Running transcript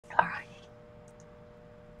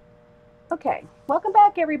Okay, welcome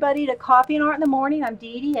back everybody to Coffee and Art in the Morning. I'm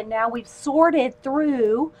Dede, and now we've sorted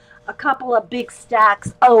through a couple of big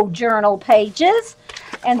stacks of journal pages,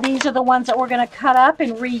 and these are the ones that we're going to cut up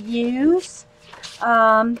and reuse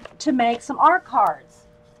to make some art cards.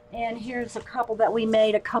 And here's a couple that we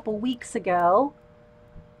made a couple weeks ago.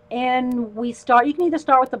 And you can either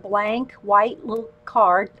start with a blank white little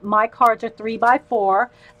card. My cards are 3 by 4.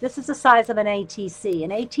 This is the size of an ATC.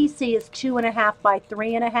 An ATC is 2.5 by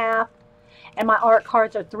 3.5. And my art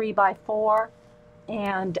cards are 3 by 4.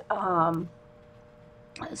 And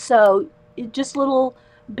so just little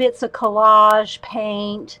bits of collage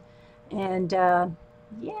paint. And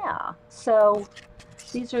yeah, so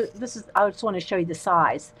I just want to show you the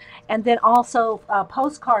size. And then also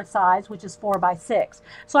postcard size, which is 4 by 6.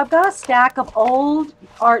 So I've got a stack of old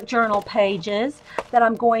art journal pages that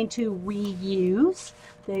I'm going to reuse.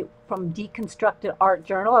 From Deconstructed Art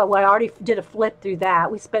Journal. I already did a flip through that.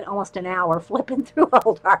 We spent almost an hour flipping through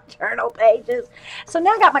old art journal pages. So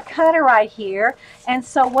now I got my cutter right here. And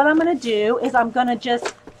so what I'm going to do is I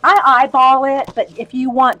eyeball it, but if you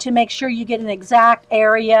want to make sure you get an exact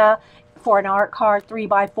area for an art card 3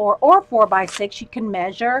 by 4 or 4 by 6, you can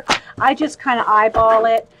measure. I just kind of eyeball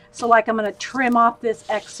it. So like I'm going to trim off this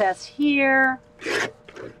excess here.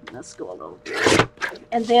 Let's go a little bit.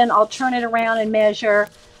 And then I'll turn it around and measure,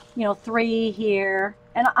 3 here.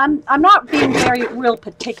 And I'm not being real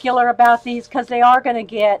particular about these because they are going to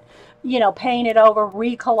get, painted over,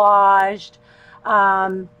 recollaged,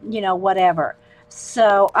 whatever.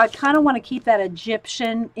 So I kind of want to keep that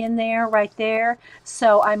Egyptian in there, right there.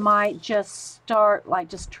 So I might just start,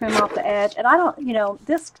 just trim off the edge. And I don't,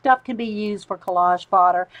 this stuff can be used for collage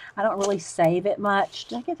fodder. I don't really save it much.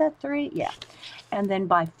 Did I get that 3? Yeah. And then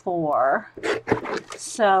by 4.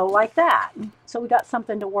 So like that. So we got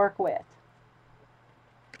something to work with.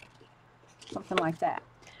 Something like that.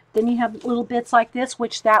 Then you have little bits like this,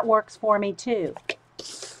 which that works for me too.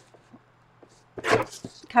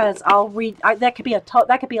 Because that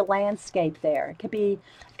could be a landscape there. It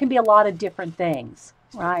can be a lot of different things,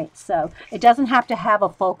 right? So it doesn't have to have a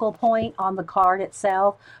focal point on the card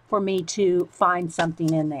itself for me to find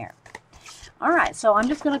something in there. All right, so I'm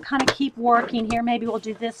just going to kind of keep working here. Maybe we'll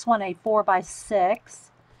do this one a 4 by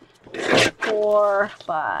 6. 4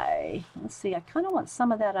 by, let's see, I kind of want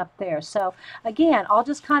some of that up there. So again, I'll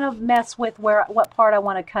just kind of mess with what part I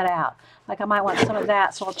want to cut out. Like I might want some of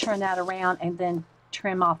that, so I'll turn that around and then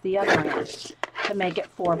trim off the other end to make it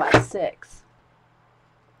 4 by 6.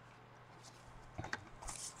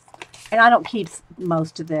 And I don't keep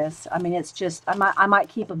most of this. I mean, it's just, I might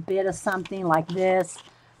keep a bit of something like this,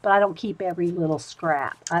 but I don't keep every little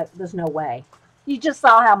scrap. There's no way. You just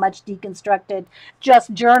saw how much deconstructed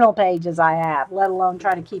just journal pages I have, let alone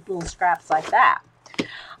try to keep little scraps like that.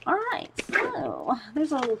 All right, so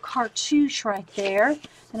there's a little cartouche right there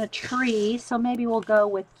and a tree, so maybe we'll go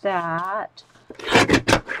with that.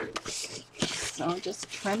 So just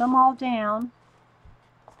trim them all down.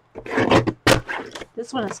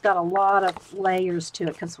 This one has got a lot of layers to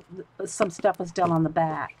it because some stuff was done on the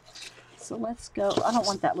back. So let's go. I don't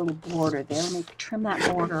want that little border there. Let me trim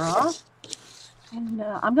that border off. And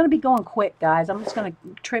I'm going to be going quick, guys. I'm just going to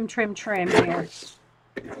trim here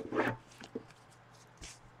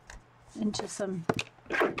into some.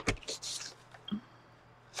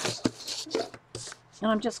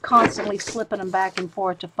 And I'm just constantly slipping them back and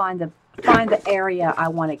forth to find the area I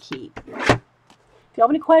want to keep. If you have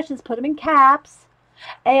any questions, put them in caps.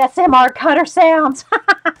 ASMR cutter sounds.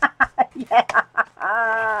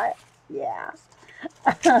 Yeah. Yeah.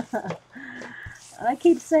 I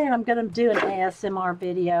keep saying I'm going to do an ASMR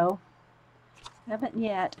video. I haven't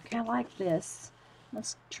yet. Okay, I like this.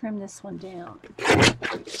 Let's trim this one down.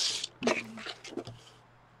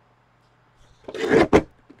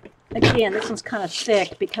 Again, this one's kind of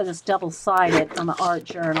thick because it's double-sided on the art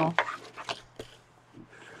journal.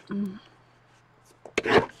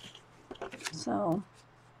 So,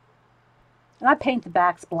 and I paint the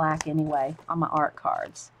backs black anyway on my art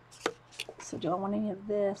cards. So do I want any of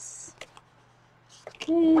this?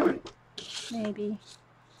 Maybe.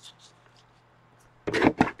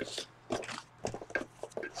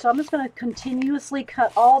 So I'm just going to continuously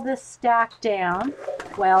cut all this stack down.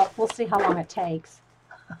 Well, we'll see how long it takes.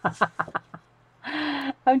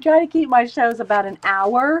 I'm trying to keep my shows about an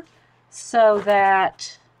hour so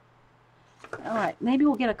that, all right, maybe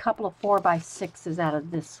we'll get a couple of 4 by 6s out of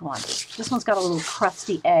this one. This one's got a little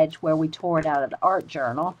crusty edge where we tore it out of the art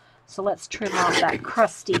journal. So let's trim off that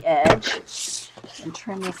crusty edge and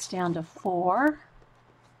trim this down to 4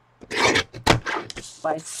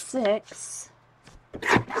 by 6.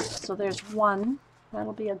 So there's one.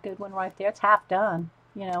 That'll be a good one right there. It's half done.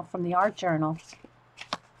 you know, from the art journal.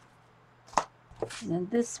 And then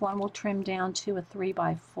this one we'll trim down to a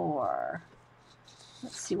 3x4.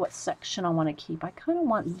 Let's see what section I want to keep. I kind of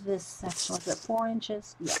want this section. Was it 4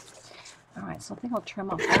 inches? Yeah. All right, so I think I'll trim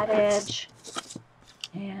off that edge.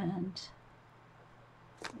 And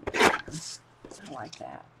I like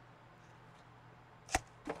that.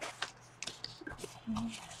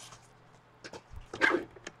 Okay.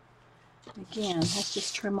 Again, let's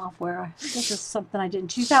just trim off where this is something I did in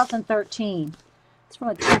 2013. It's from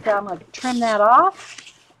a 2000. I'm going to trim that off.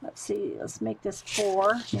 Let's see, let's make this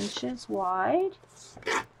 4 inches wide.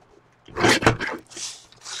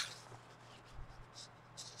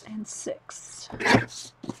 And 6.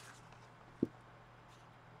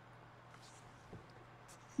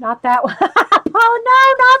 Not that one. Oh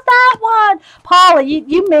no, not that one. Paula,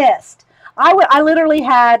 you missed. I literally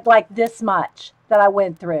had like this much that I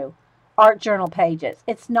went through. Art journal pages.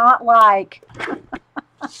 It's not like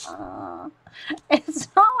it's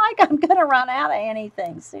not like I'm gonna run out of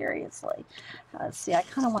anything, seriously. Let's see, I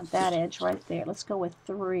kind of want that edge right there. Let's go with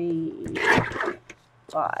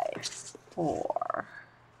 3x4.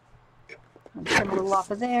 I'll trim a little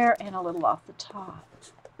off of there and a little off the top.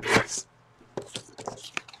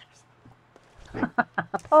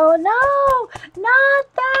 Oh no, not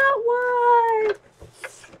that one.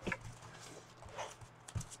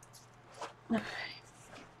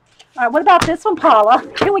 All right, what about this one, Paula?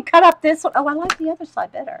 Can we cut up this one? Oh, I like the other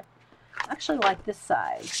side better. I actually like this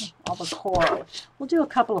side, all the coral. We'll do a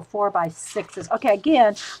couple of 4x6s. Okay,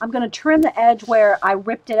 again, I'm going to trim the edge where I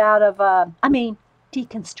ripped it out of,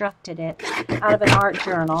 deconstructed it out of an art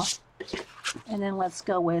journal. And then let's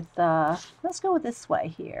go with this way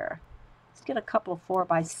here. Let's get a couple of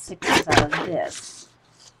 4x6s out of this.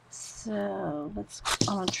 So I'm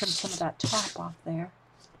going to trim some of that top off there.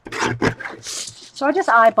 So I just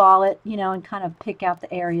eyeball it, you know, and kind of pick out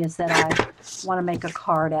the areas that I want to make a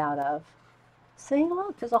card out of. See,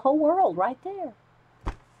 look, there's a whole world right there.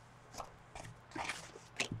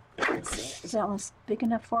 Let's see, is that one big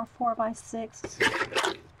enough for a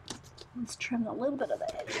 4x6? Let's trim a little bit of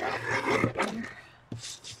the edge off.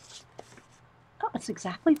 Oh, it's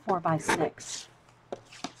exactly 4x6.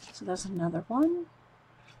 So there's another one.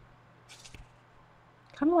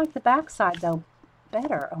 Kind of like the back side though,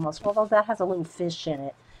 better almost, although that has a little fish in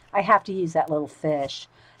it. I have to use that little fish,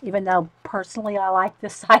 even though personally I like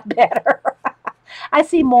this side better. I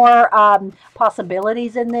see more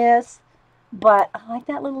possibilities in this, but I like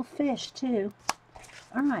that little fish too.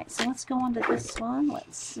 All right, so let's go on to this one.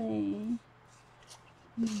 Let's see.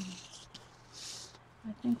 I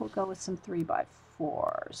think we'll go with some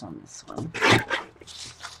 3x4s on this one.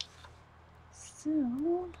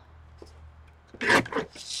 So,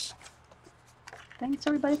 thanks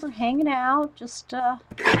everybody for hanging out. Just,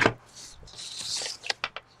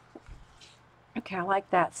 okay, I like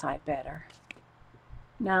that side better.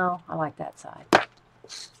 No, I like that side.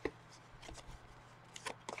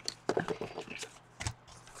 Okay.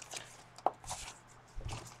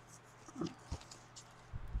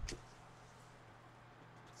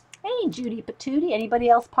 Hey, Judy Patootie. Anybody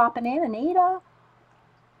else popping in? Anita?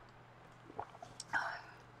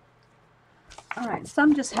 All right,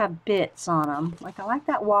 some just have bits on them. Like I like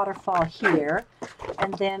that waterfall here,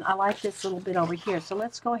 and then I like this little bit over here. So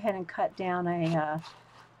let's go ahead and cut down a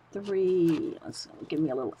 3. Let's give me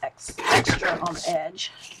a little extra on the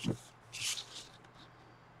edge.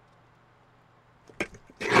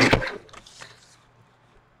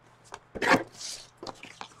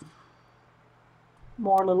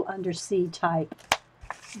 More little undersea type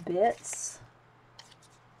bits.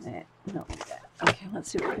 No, okay, let's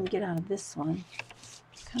see what we can get out of this one.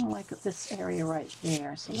 Kind of like this area right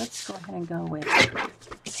there. So let's go ahead and go with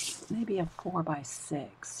maybe a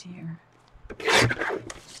 4x6 here.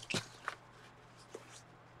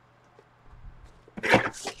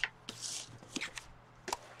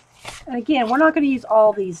 And again, we're not going to use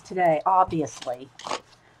all these today, obviously.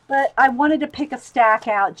 But I wanted to pick a stack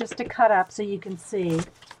out just to cut up so you can see.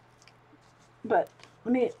 But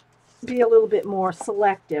let me be a little bit more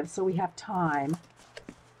selective so we have time.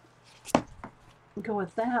 Go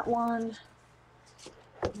with that one.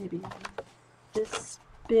 Maybe this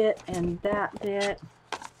bit and that bit.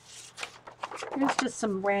 Here's just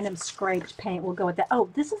some random scraped paint. We'll go with that. Oh,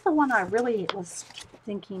 this is the one I really was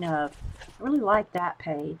thinking of. I really like that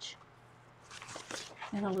page.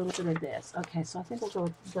 And a little bit of this. Okay, so I think we'll go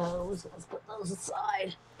with those. Let's put those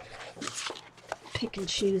aside. Pick and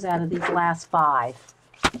choose out of these last 5.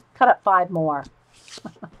 Cut up 5 more.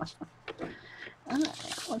 All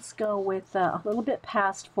right, let's go with a little bit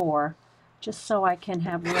past 4, just so I can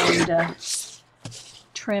have room to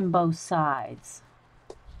trim both sides.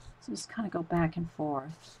 So just kind of go back and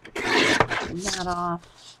forth. Trim that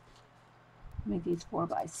off. Make these 4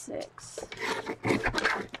 by 6.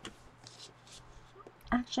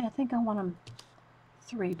 Actually, I think I want them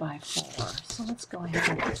 3 by 4. So let's go ahead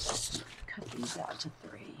and cut these out to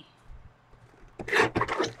 3.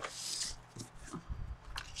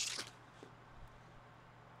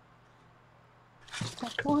 Is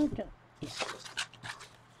that 4? Yeah.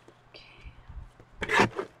 Okay.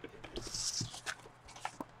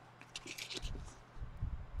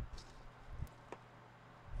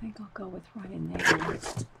 I think I'll go with right in there.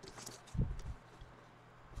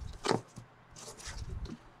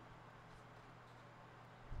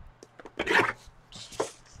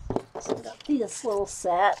 So I got this little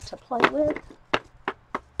set to play with.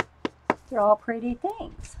 They're all pretty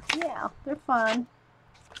things. Yeah, they're fun.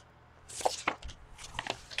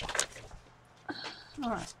 All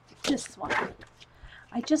right, this one.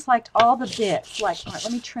 I just liked all the bits. Like, all right,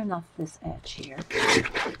 let me trim off this edge here.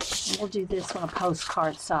 And we'll do this one a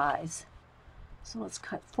postcard size. So let's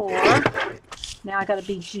cut 4. Now I got to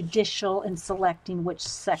be judicial in selecting which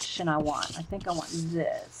section I want. I think I want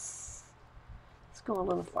this. Let's go a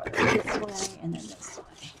little farther this way and then this way.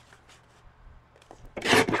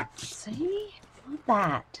 See? Love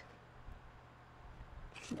that.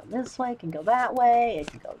 It can go this way, it can go that way, it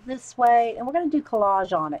can go this way. And we're going to do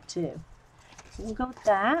collage on it too. So we'll go with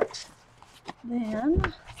that.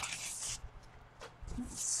 Then,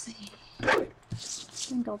 let's see. I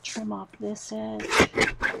think I'll trim off this edge.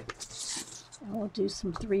 And we'll do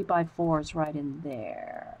some 3 by 4s right in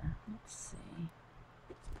there. Let's see.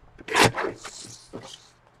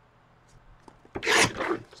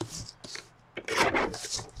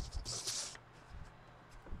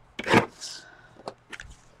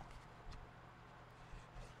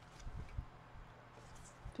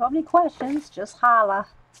 If you have any questions, just holla.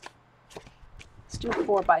 Let's do a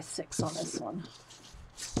 4 by 6 on this one.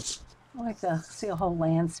 I like to see a whole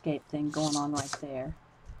landscape thing going on right there.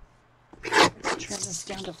 Let's trim this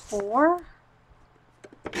down to 4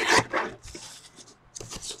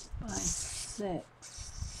 by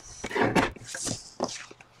 6.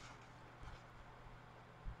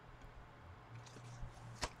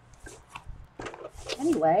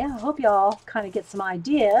 Anyway, I hope y'all kind of get some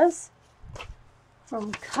ideas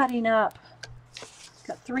from cutting up.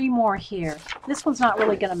 Got 3 more here. This one's not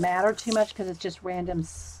really going to matter too much because it's just random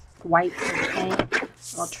whites and paint.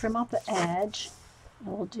 So I'll trim off the edge and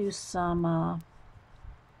we'll do some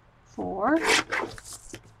 4 and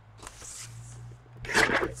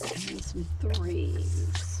then some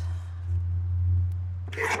 3s.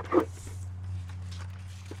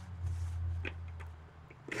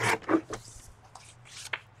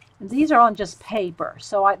 And these are on just paper,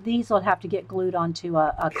 so these will have to get glued onto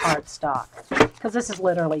a cardstock because this is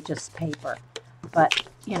literally just paper. But,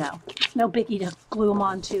 you know, it's no biggie to glue them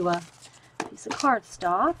onto a piece of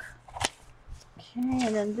cardstock. Okay,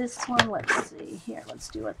 and then this one, let's see here. Let's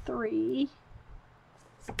do a 3.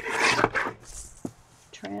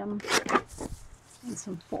 Trim and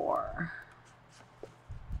some 4.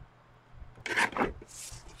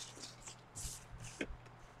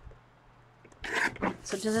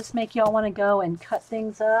 So does this make y'all want to go and cut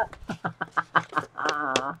things up? All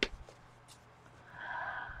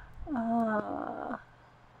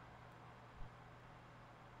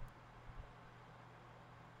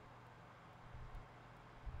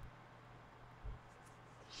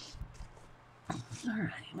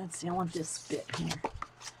right, let's see. I want this bit here.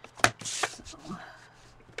 So.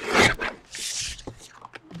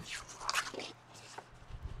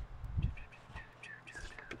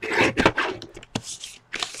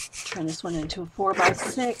 Turn this one into a 4 by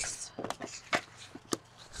 6.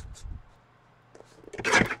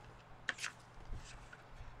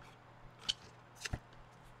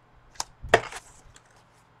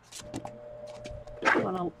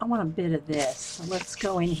 I want a bit of this. So let's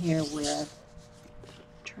go in here with,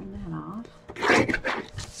 turn that off.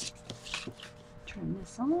 Turn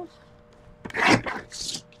this off.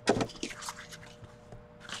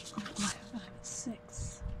 Oh, I have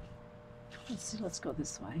 6. Let's see, let's go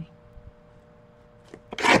this way.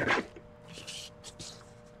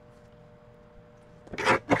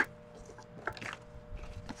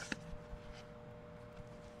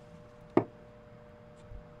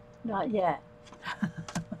 Not yet.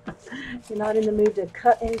 You're not in the mood to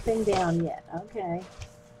cut anything down yet. Okay.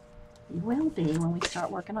 You will be when we start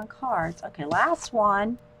working on cards. Okay, last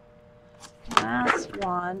one. Last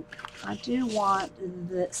one. I do want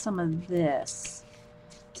some of this.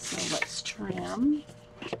 So let's trim.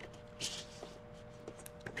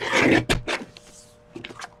 How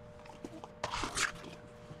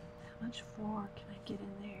much 4 can I get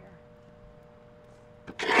in there?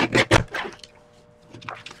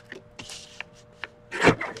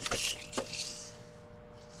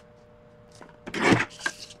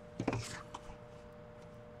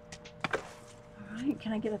 Alright,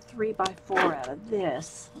 can I get a 3x4 out of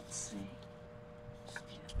this? Let's see.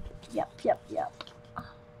 Yep.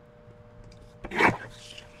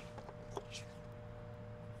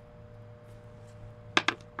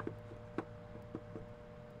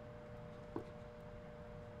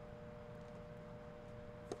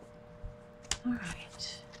 All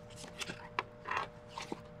right.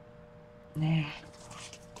 Nah.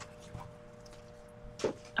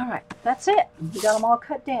 All right, that's it. We got them all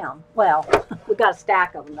cut down. Well, we got a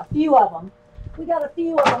stack of them, a few of them. We got a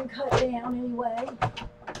few of them cut down anyway.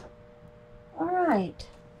 All right.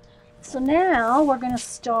 So now we're going to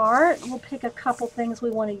start. We'll pick a couple things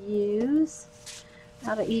we want to use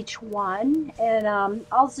out of each one, and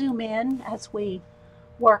I'll zoom in as we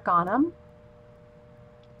work on them.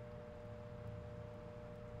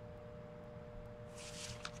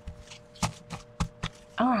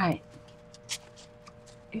 All right.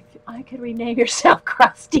 If I could rename yourself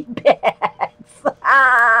Krusty Bits.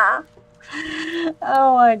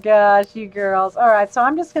 Oh my gosh, you girls. All right, so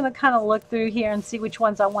I'm just going to kind of look through here and see which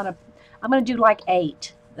ones I want to. I'm going to do like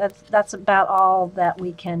 8. That's about all that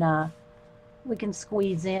we can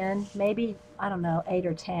squeeze in. Maybe, I don't know, 8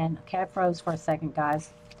 or 10. Okay, I froze for a second,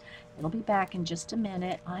 guys. It'll be back in just a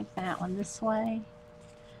minute. Like that one this way.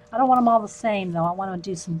 I don't want them all the same though. I want to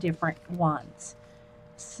do some different ones.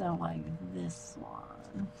 So like this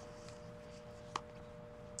one.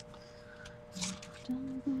 I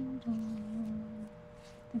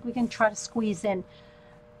think we can try to squeeze in.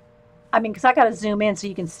 I mean, because I got to zoom in so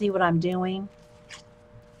you can see what I'm doing.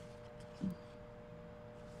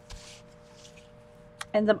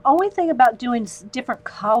 And the only thing about doing different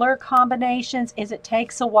color combinations is it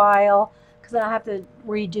takes a while because then I have to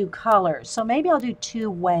redo colors. So maybe I'll do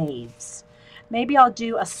 2 waves. Maybe I'll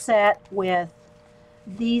do a set with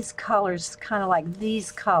these colors, kind of like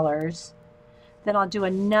these colors. Then I'll do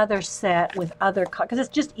another set with other colors, because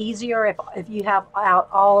it's just easier if you have out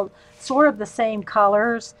all sort of the same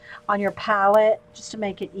colors on your palette, just to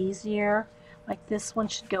make it easier. Like this one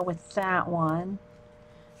should go with that one.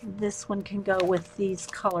 This one can go with these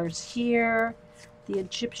colors here. The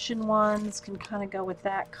Egyptian ones can kind of go with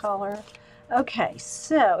that color. Okay,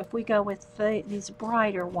 so if we go with these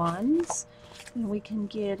brighter ones, then we can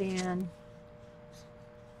get in.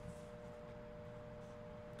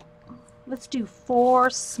 Let's do 4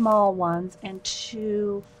 small ones and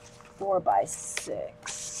 2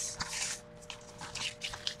 4x6.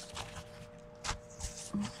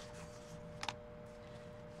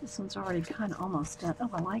 This one's already kind of almost done. Oh,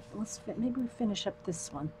 I like it. Maybe we finish up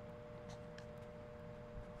this one.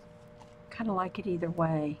 Kind of like it either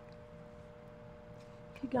way.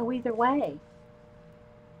 Could go either way.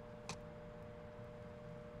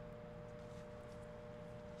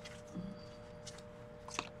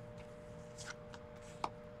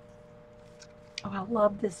 Oh, I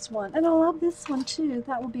love this one. And I love this one too.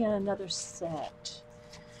 That will be in another set.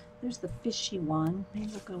 There's the fishy one. Maybe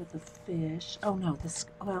we'll go with the fish. Oh no,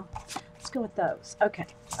 well, let's go with those. Okay,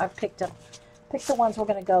 I've picked the ones we're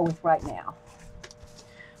going to go with right now.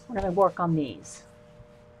 We're going to work on these.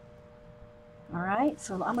 All right,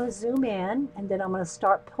 so I'm going to zoom in, and then I'm going to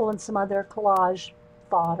start pulling some other collage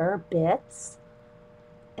fodder bits,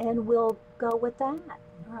 and we'll go with that. All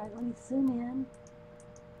right, let me zoom in.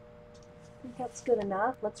 I think that's good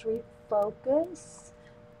enough. Let's refocus.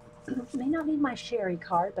 May not need my sherry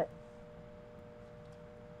card, but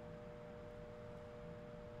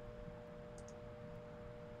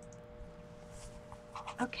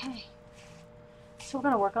okay. So we're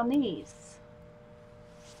going to work on these.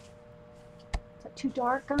 Is that too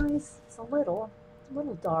dark, guys? It's a little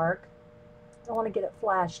dark. Don't want to get it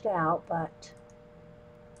flashed out, but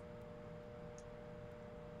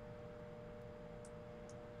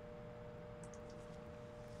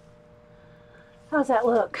how's that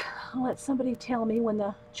look? I'll let somebody tell me when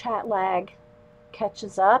the chat lag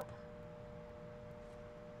catches up.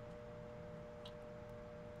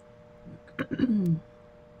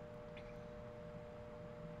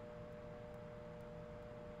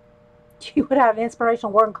 You would have an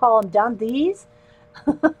inspirational word and call them done these?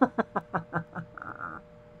 Does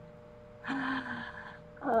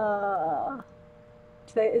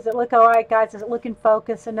it look all right, guys? Is it looking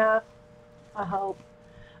focused enough? I hope.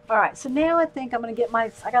 All right, so now I think I'm going to get I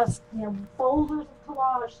got folders of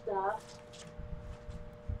collage stuff.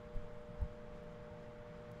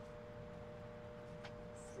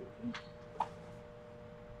 Let's see.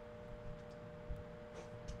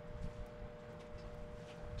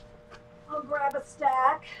 grab a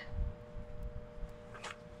stack.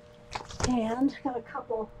 And got a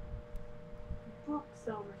couple books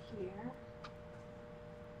over here.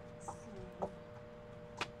 Let's see.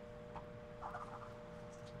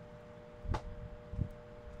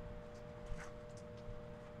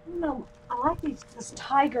 No, I like this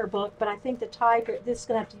tiger book, but I think the tiger, this is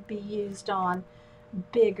going to have to be used on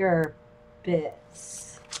bigger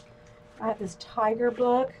bits. I have this tiger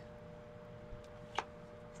book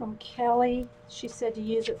from Kelly. She said to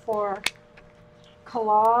use it for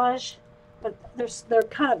collage, but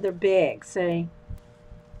they're big, see?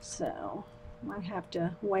 So might have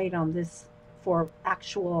to wait on this for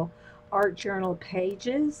actual art journal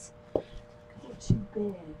pages because they're too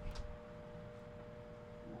big.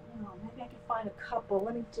 Maybe I can find a couple.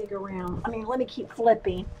 Let me dig around. Let me keep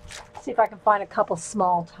flipping. See if I can find a couple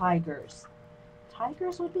small tigers.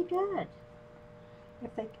 Tigers would be good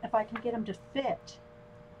if I can get them to fit.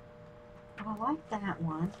 Oh, I like that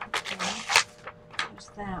one. Okay. There's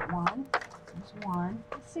that one. There's one.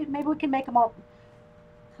 Let's see. Maybe we can make them all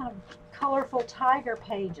kind of colorful tiger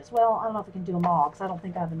pages. Well, I don't know if we can do them all because I don't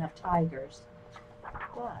think I have enough tigers.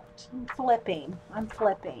 But I'm flipping.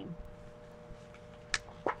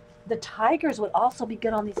 The tigers would also be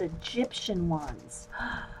good on these Egyptian ones.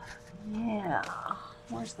 Yeah.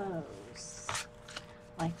 Where's those?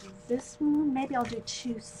 Like this one? Maybe I'll do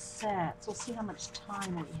 2 sets. We'll see how much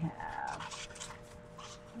time we have.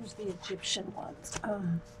 Here's the Egyptian ones.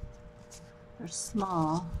 They're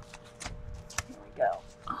small. Here we go.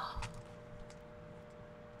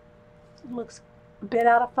 It looks a bit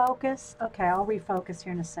out of focus. Okay, I'll refocus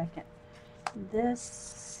here in a second.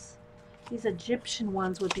 These Egyptian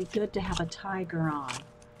ones would be good to have a tiger on.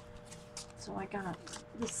 So I got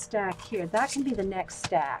this stack here. That can be the next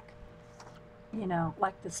stack. You know,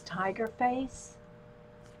 like this tiger face.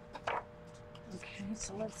 Okay,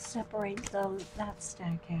 so let's separate that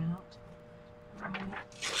stack out. All right.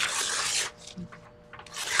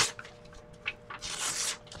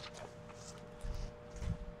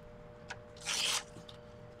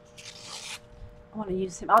 I want to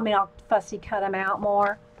use him. I'll fussy cut him out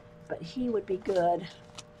more. But he would be good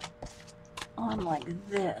on like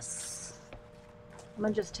this. I'm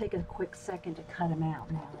going to just take a quick second to cut him out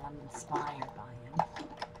now that I'm inspired by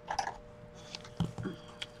him.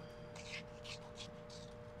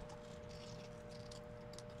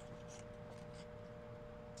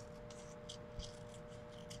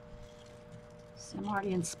 So I'm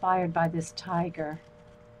already inspired by this tiger.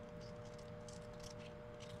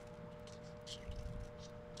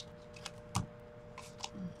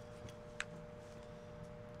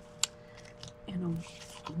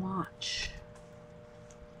 Watch.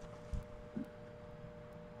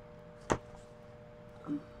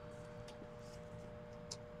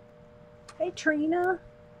 Hey Trina.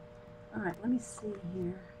 All right, let me see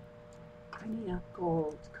here. I need a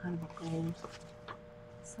gold, kind of a gold.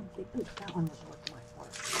 Something. Ooh, that one would work my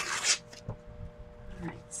work. All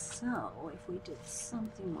right, so if we did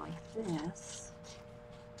something like this.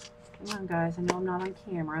 Come on, guys. I know I'm not on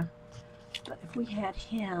camera, but if we had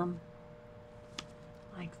him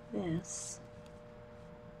like this,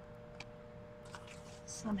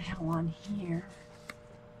 somehow on here,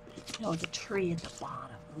 oh, the tree at the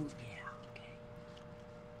bottom. Oh yeah, okay.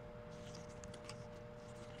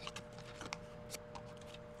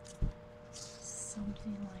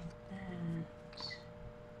 Something like that.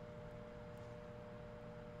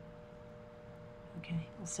 Okay,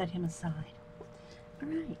 we'll set him aside. All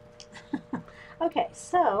right. Okay,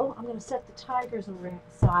 so I'm going to set the tigers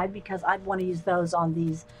aside because I'd want to use those on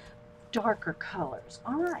these darker colors.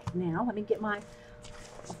 All right, now let me get my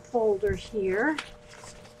folder here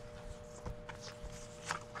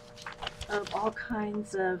of all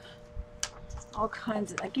kinds of,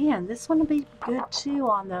 again, this one will be good too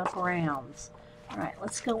on the browns. All right,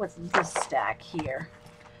 let's go with this stack here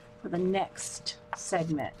for the next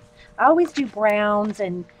segment. I always do browns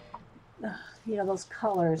and you know, those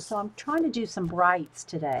colors. So I'm trying to do some brights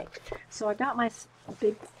today. So I got my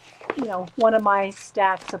big, you know, one of my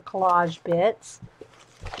stacks of collage bits.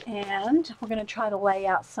 And we're going to try to lay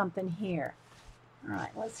out something here. All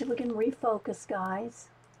right, let's see if we can refocus, guys.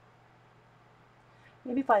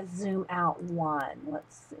 Maybe if I zoom out one,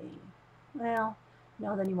 let's see. Well,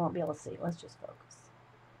 no, then you won't be able to see. Let's just focus.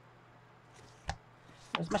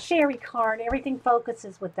 There's my Sherry card. Everything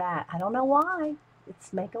focuses with that. I don't know why.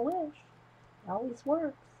 It's Make-A-Wish. It always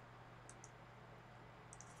works.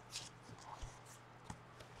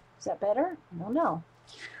 Is that better? I don't know.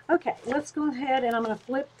 Okay, let's go ahead and I'm going to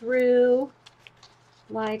flip through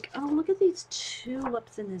like, oh, look at these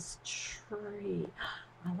tulips in this tree.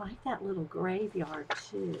 I like that little graveyard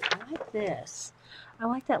too. I like this. I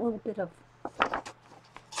like that little bit of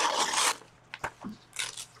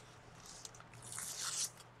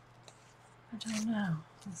I don't know.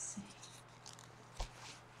 Let's see.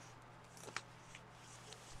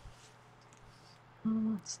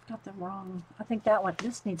 It's got the wrong. I think that one.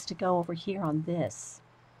 This needs to go over here on this.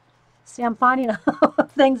 See, I'm finding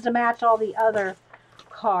things to match all the other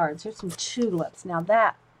cards. Here's some tulips. Now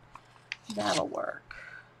that'll work.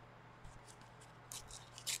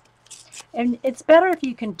 And it's better if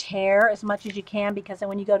you can tear as much as you can, because then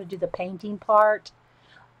when you go to do the painting part,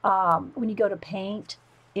 when you go to paint,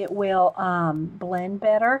 it will blend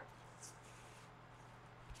better.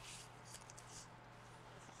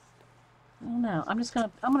 I don't know. I'm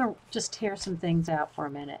gonna just tear some things out for a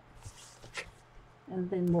minute, and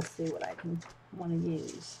then we'll see what I want to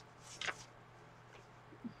use.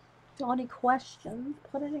 So any questions?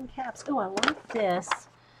 Put it in caps. Oh, I like this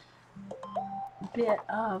bit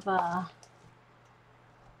of I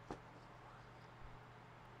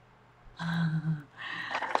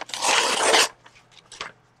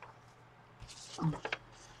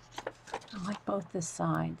like both the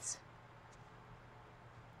sides.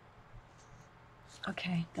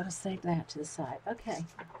 Okay, gotta save that to the side. Okay,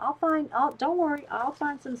 don't worry, I'll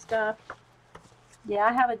find some stuff. Yeah,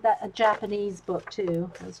 I have a Japanese book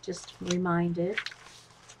too. I was just reminded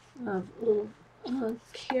of little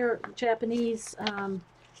Japanese,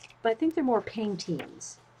 but I think they're more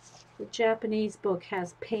paintings. The Japanese book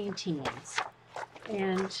has paintings,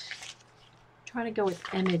 and I'm trying to go with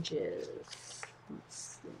images.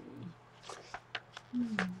 Let's see.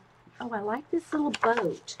 Oh, I like this little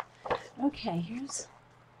boat. Okay, here's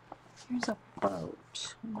a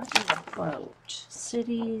boat. What is a boat?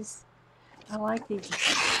 Cities. I like these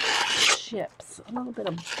ships. A little bit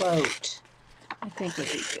of boat, I think,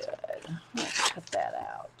 would be good. Let's cut that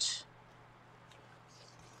out.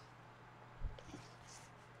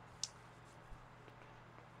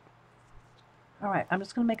 All right, I'm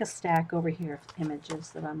just going to make a stack over here of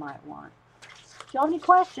images that I might want. If y'all have any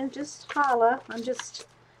questions, just holla. I'm just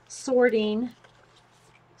sorting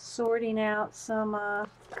out some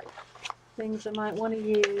things I might want to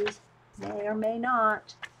use, may or may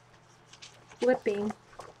not. Flipping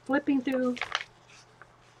through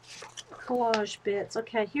collage bits.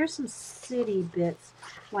 Okay, here's some city bits,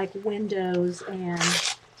 like windows and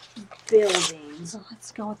buildings.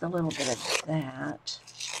 Let's go with a little bit of that.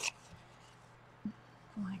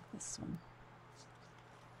 I like this one.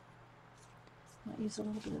 I'll use a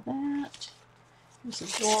little bit of that. There's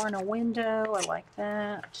a door and a window. I like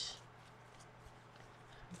that.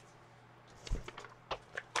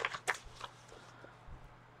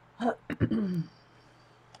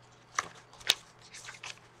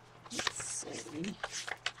 Let's see.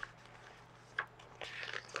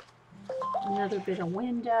 Another bit of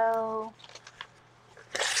window.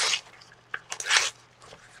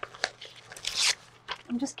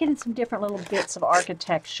 I'm just getting some different little bits of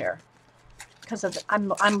architecture because of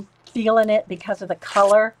I'm feeling it because of the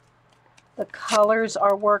color. The colors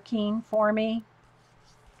are working for me.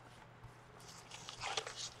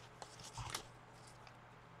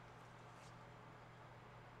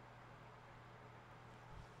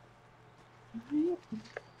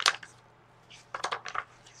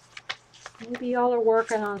 Maybe y'all are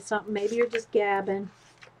working on something. Maybe you're just gabbing.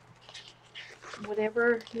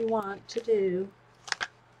 Whatever you want to do.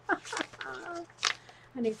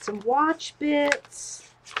 I need some watch bits.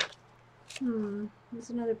 There's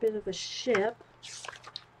another bit of a ship.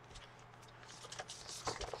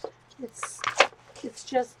 It's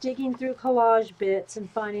just digging through collage bits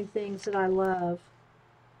and finding things that I love.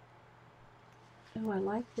 Oh, I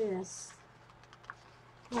like this.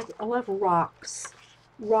 I love rocks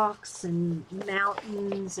and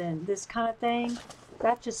mountains and this kind of thing.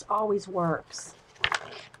 That just always works.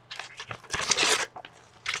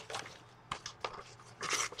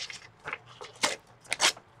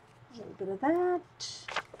 A little bit of that.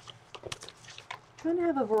 I'm trying to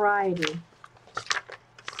have a variety.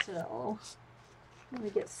 So let me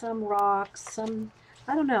get some rocks, some,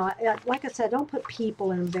 I don't know. Like I said, I don't put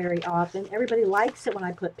people in very often. Everybody likes it when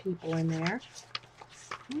I put people in there.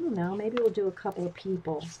 I don't know, maybe we'll do a couple of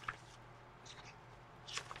people.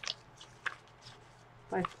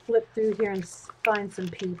 If I flip through here and find some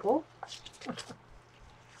people.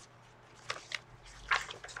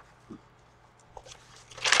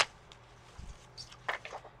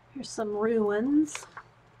 Here's some ruins.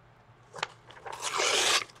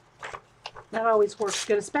 That always works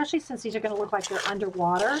good, especially since these are going to look like they're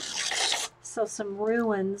underwater. So some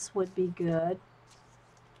ruins would be good.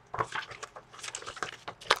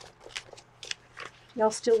 Y'all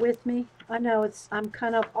still with me? I know I'm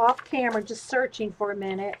kind of off camera just searching for a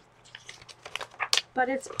minute, but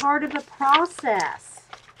it's part of the process.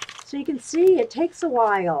 So you can see it takes a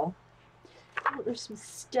while. Oh, there's some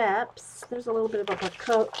steps. There's a little bit of a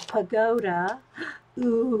pagoda.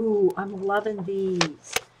 Ooh, I'm loving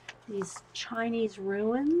these. These Chinese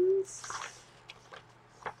ruins.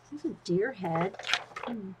 There's a deer head.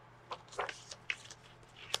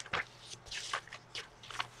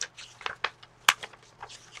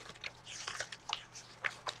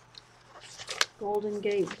 Golden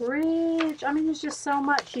Gate Bridge. I mean, there's just so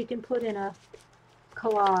much you can put in a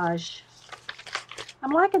collage. I'm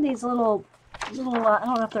liking these little I don't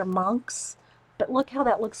know if they're monks, but look how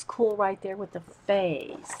that looks cool right there with the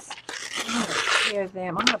face. I'm going to clear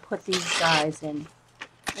them. I'm going to put these guys in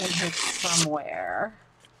here somewhere,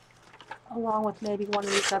 along with maybe one of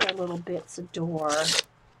these other little bits of door.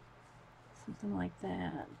 Something like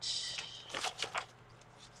that.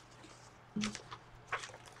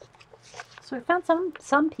 So we found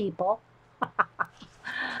some people.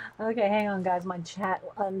 Okay, hang on, guys. My chat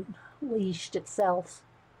unleashed itself.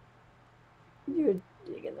 You're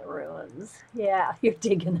digging the ruins. Yeah, you're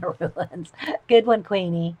digging the ruins. Good one,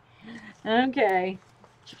 Queenie. Okay.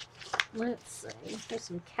 Let's see. There's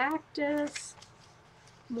some cactus.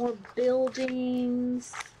 More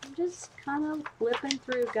buildings. I'm just kind of flipping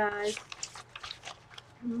through, guys.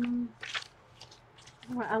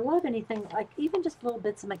 I love anything, like even just little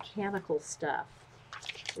bits of mechanical stuff.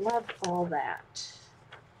 Love all that.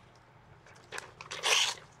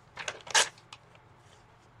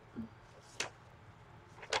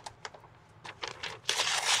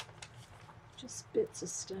 Just bits of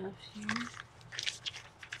stuff here.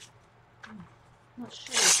 I'm not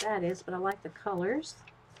sure what that is, but I like the colors.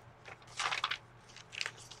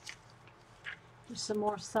 There's some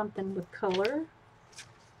more something with color.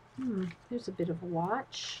 There's a bit of a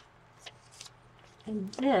watch.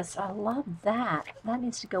 And this, I love that. That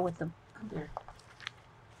needs to go with the other.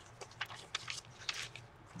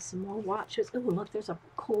 Some more watches. Oh, look, there's a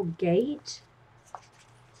cool gate.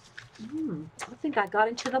 I think I got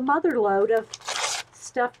into the mother lode of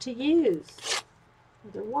stuff to use.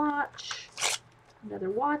 Another watch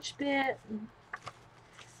bit.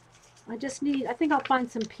 I think I'll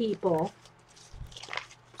find some people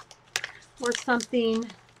or something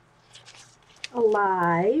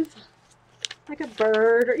alive, like a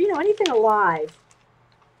bird or, anything alive.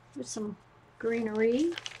 There's some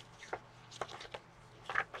greenery.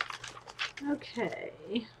 Okay,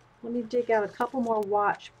 let me dig out a couple more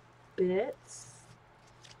watch bits.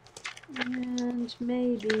 And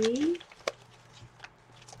maybe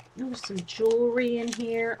there's some jewelry in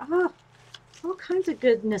here. Oh, all kinds of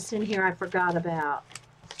goodness in here I forgot about.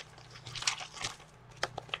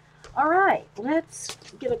 All right, let's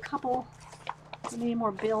get a couple. Any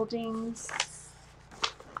more buildings?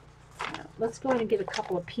 Let's go in and get a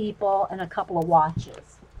couple of people and a couple of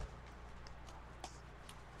watches.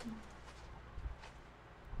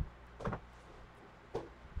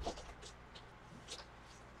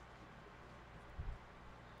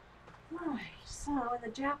 Alright, so in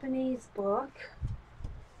the Japanese book,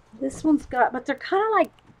 this one's got, but they're kind of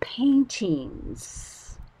like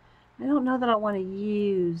paintings. I don't know that I want to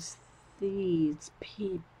use these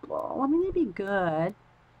people. I mean, they'd be good,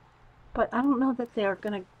 but I don't know that they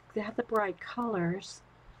have the bright colors.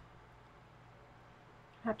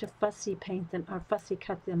 I have to fussy paint them or fussy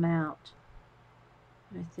cut them out,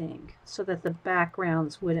 I think, so that the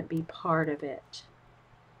backgrounds wouldn't be part of it.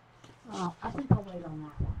 Oh, I think I'll wait on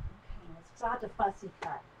that one. Okay, let's start to fussy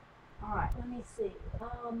cut. All right, let me see.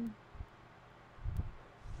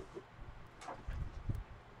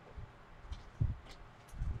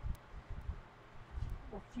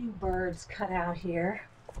 A few birds cut out here.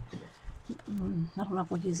 I don't know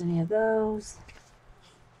if we'll use any of those.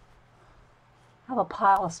 I have a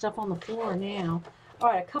pile of stuff on the floor now. All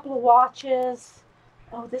right, a couple of watches.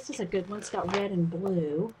 Oh, this is a good one. It's got red and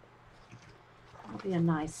blue. That'll be a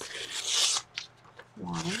nice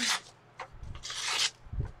one.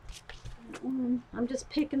 I'm just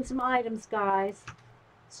picking some items, guys.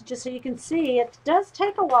 So just so you can see, it does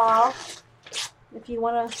take a while if you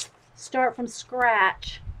want to start from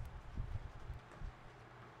scratch.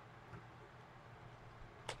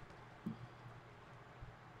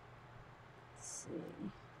 Let's see.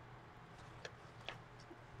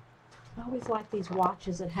 I always like these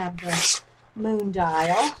watches that have the moon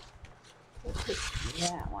dial. We'll put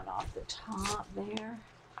that one off the top there.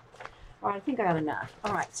 All right, I think I got enough.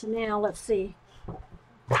 All right, so now let's see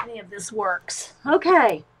if any of this works.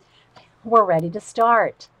 Okay, we're ready to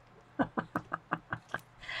start.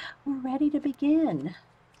 We're ready to begin.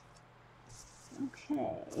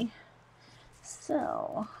 Okay,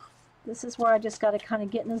 so this is where I just got to kind of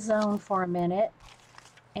get in the zone for a minute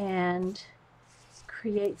and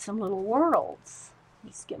create some little worlds.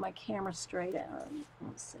 Let's get my camera straight out.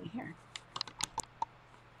 Let's see here.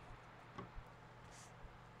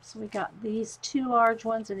 So we got these 2 large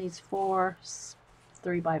ones and these 4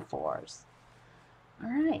 3x4s. All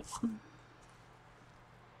right.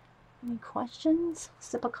 Any questions?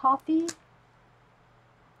 Sip of coffee?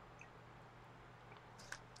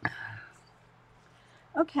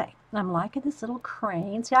 Okay, I'm liking this little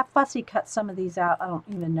crane. See, I fussy cut some of these out. I don't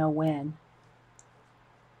even know when.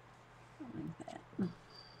 Like that.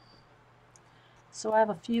 So I have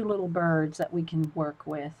a few little birds that we can work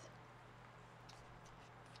with.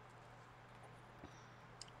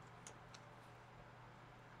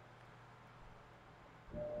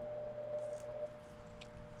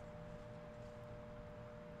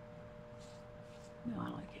 No, I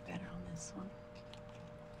like it better on this one.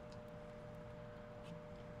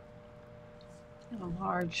 I have a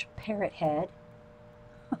large parrot head.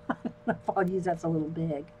 I'll use that's a little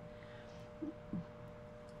big.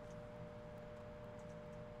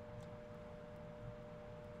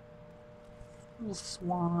 Little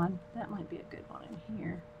swan. That might be a good one in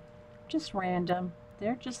here. Just random.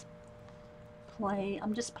 They're just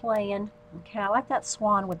I'm just playing. Okay, I like that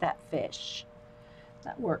swan with that fish.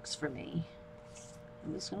 That works for me.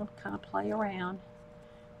 I'm just going to kind of play around.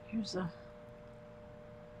 Here's a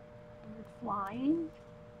bird flying.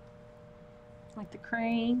 Like the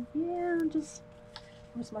crane. Yeah, just...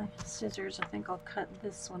 Where's my scissors? I think I'll cut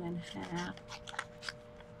this one in half.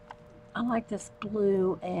 I like this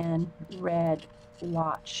blue and red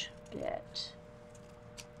watch bit.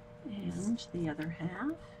 And the other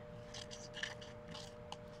half.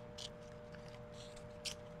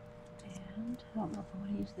 And I don't know if I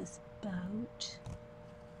want to use this boat.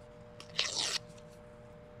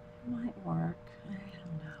 It might work. I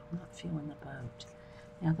don't know. I'm not feeling the boat.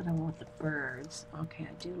 Now that I want the birds. Okay,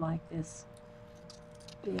 I do like this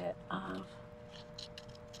bit of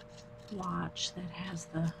watch that has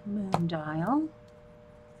the moon dial.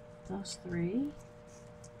 Those 3.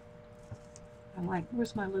 I like,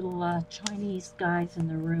 where's my little Chinese guys in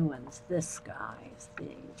the ruins? This guy's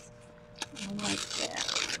these. I like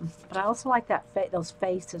that. But I also like that those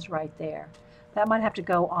faces right there. That might have to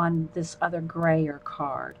go on this other grayer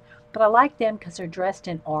card. But I like them because they're dressed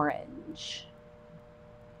in orange.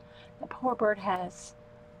 The poor bird has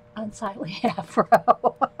unsightly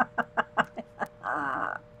afro.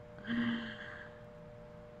 I'm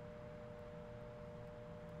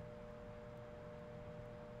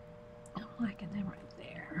liking them right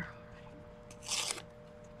there.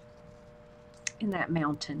 In that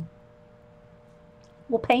mountain.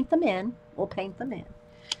 We'll paint them in. We'll paint them in.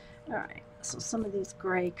 All right. So some of these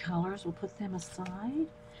gray colors, we'll put them aside.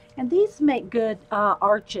 And these make good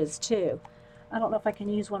arches too. I don't know if I can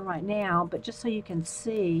use one right now, but just so you can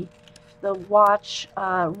see, the watch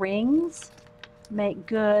rings make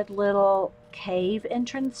good little cave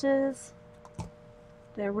entrances.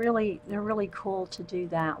 They're really cool to do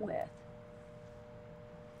that with.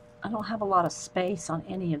 I don't have a lot of space on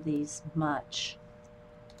any of these much.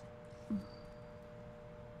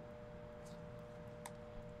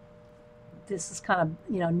 This is kind of,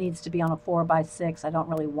 you know, needs to be on a 4x6. I don't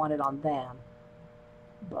really want it on them,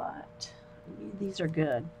 but these are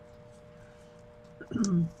good.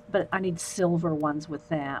 But I need silver ones with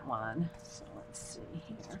that one. So let's see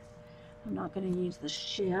here. I'm not going to use the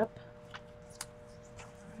ship.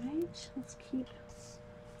 All right, let's keep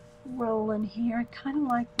rolling here. I kind of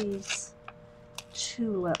like these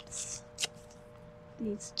tulips.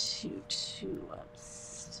 These 2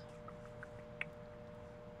 tulips.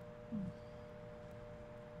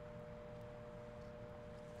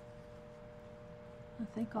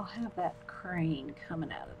 I think I'll have that crane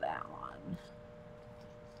coming out of that one.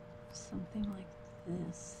 Something like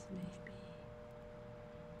this, maybe.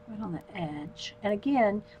 Right on the edge. And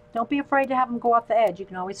again, don't be afraid to have them go off the edge. You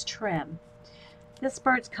can always trim. This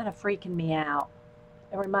bird's kind of freaking me out.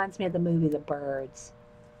 It reminds me of the movie The Birds.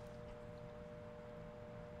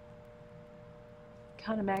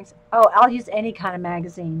 Kind of magazine. Oh, I'll use any kind of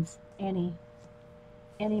magazines. Any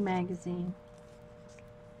magazine.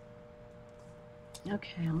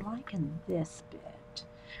 Okay, I'm liking this bit.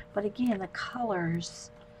 But again, the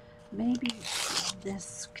colors, maybe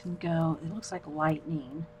this can go, it looks like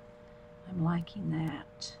lightning. I'm liking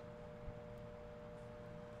that.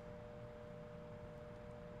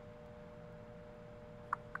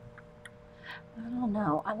 I don't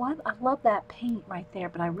know. I love that paint right there,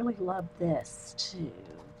 but I really love this too.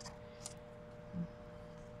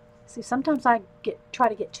 See, sometimes I try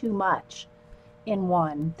to get too much in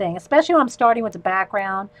one thing, especially when I'm starting with the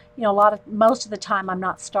background. You know, most of the time I'm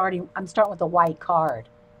starting with a white card,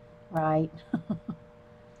 right?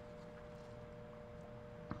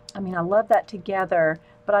 I mean, I love that together,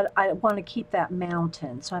 but I want to keep that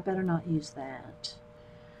mountain, so I better not use that.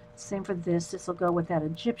 Same for this. This will go with that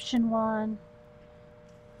Egyptian one.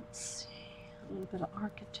 Let's see. A little bit of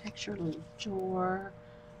architecture, a little door.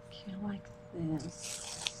 Okay, I like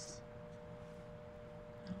this.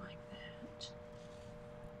 I like that.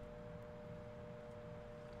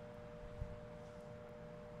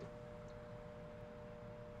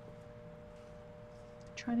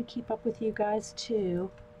 Trying to keep up with you guys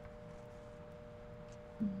too.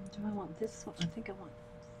 Do I want this one? I think I want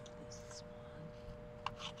this one.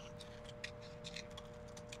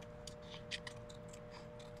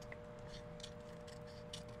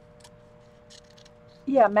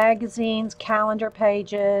 Yeah, magazines, calendar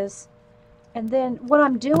pages. And then what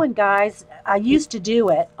I'm doing, guys, I used to do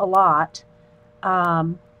it a lot.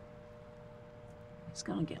 It's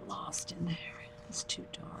going to get lost in there. It's too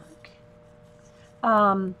dark.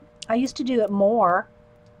 I used to do it more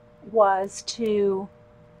was to,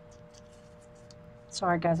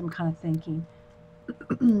 sorry guys, I'm kind of thinking,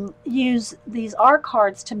 use these art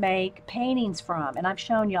cards to make paintings from, and I've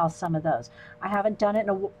shown y'all some of those. I haven't done it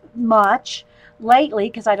much lately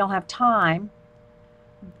because I don't have time.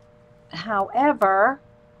 However,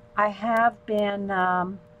 I have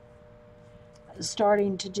been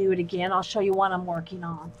starting to do it again. I'll show you one I'm working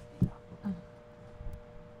on.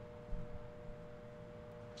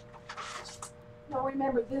 Now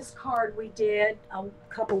remember this card we did a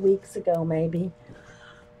couple weeks ago maybe.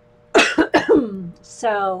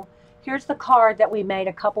 So here's the card that we made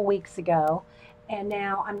a couple weeks ago, and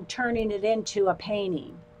now I'm turning it into a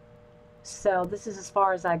painting. So this is as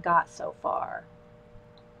far as I got so far.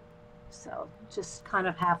 So just kind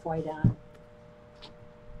of halfway done.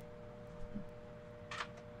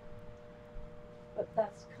 But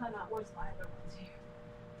that's kind of, where's my other ones here?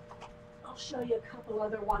 I'll show you a couple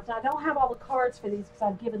other ones. I don't have all the cards for these because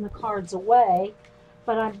I've given the cards away,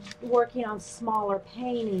 but I'm working on smaller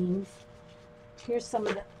paintings. Here's some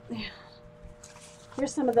of the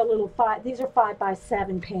little these are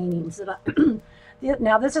 5x7 paintings that I,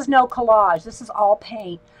 now this is no collage, this is all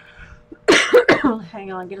paint.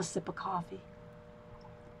 Hang on, get a sip of coffee.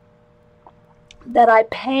 That I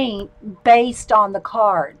paint based on the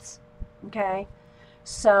cards. Okay,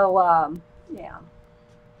 so yeah.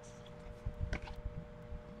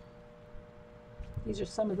 These are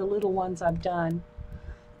some of the little ones I've done.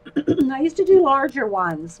 I used to do larger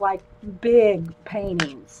ones, like big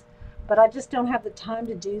paintings, but I just don't have the time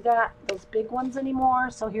to do that, those big ones anymore.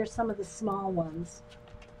 So here's some of the small ones.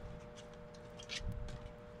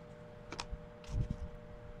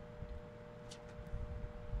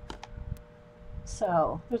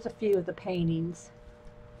 So there's a few of the paintings.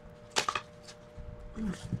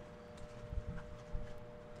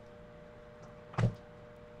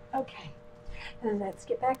 Okay, and let's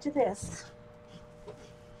get back to this.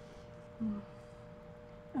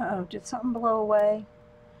 Uh-oh, did something blow away?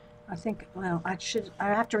 I think, well, I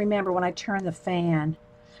have to remember when I turn the fan.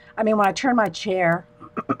 I mean, when I turn my chair.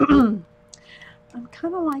 I'm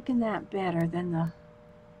kind of liking that better than the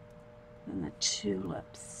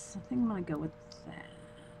tulips. I think I'm going to go with that.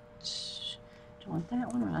 Do I want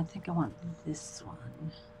that one, or I think I want this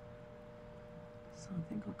one? So I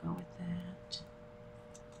think I'll go with that.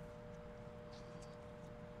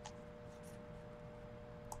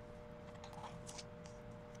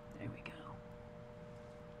 There we go.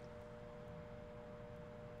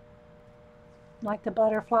 Like the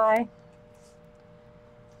butterfly?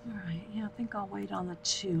 All right, yeah, I think I'll wait on the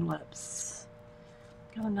tulips.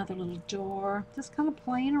 Got another little door. Just kind of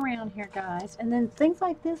playing around here, guys. And then things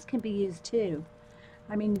like this can be used too.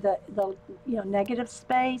 I mean, the negative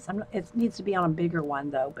space, it needs to be on a bigger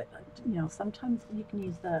one though, but sometimes you can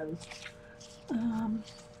use those.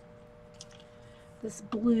 This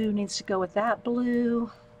blue needs to go with that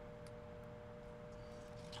blue.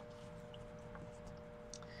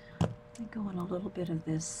 I think I want a little bit of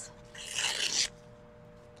this,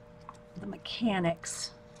 the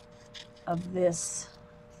mechanics of this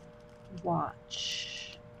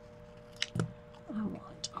watch. I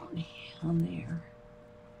want on there.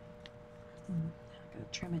 I'm going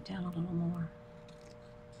to trim it down a little more.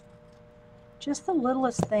 Just the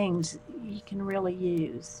littlest things you can really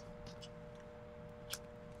use.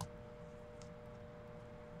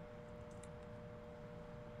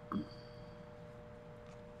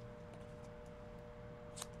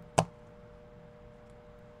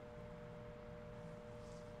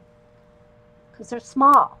 Because they're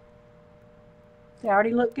small. They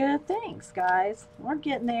already look good. Thanks, guys. We're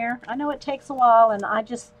getting there. I know it takes a while, and I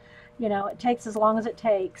just, it takes as long as it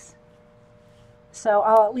takes. So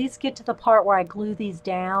I'll at least get to the part where I glue these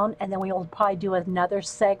down, and then we'll probably do another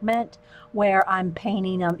segment where I'm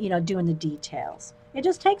painting them, doing the details. It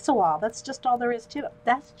just takes a while. That's just all there is to it.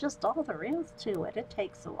 That's just all there is to it. It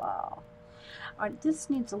takes a while. All right, this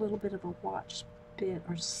needs a little bit of a watch bit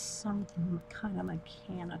or something kind of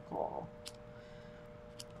mechanical.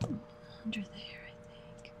 Under there, I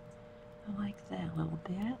think. I like that little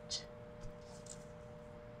bit.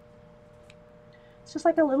 It's just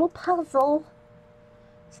like a little puzzle.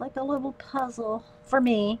 It's like a little puzzle. For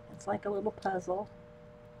me, it's like a little puzzle.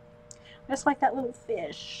 Just like that little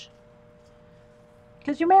fish.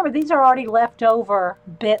 Because you remember, these are already leftover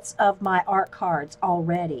bits of my art cards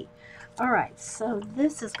already. All right, so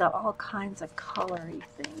this has got all kinds of colory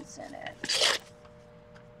things in it.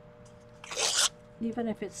 Even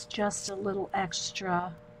if it's just a little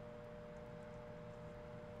extra.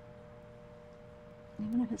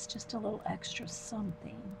 Even if it's just a little extra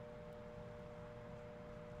something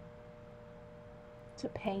to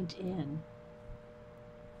paint in.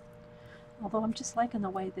 Although I'm just liking the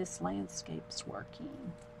way this landscape's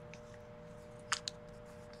working.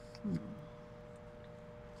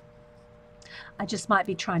 I just might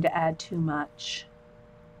be trying to add too much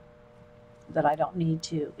that I don't need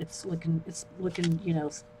to. It's looking,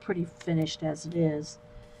 pretty finished as it is.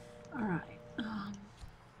 All right.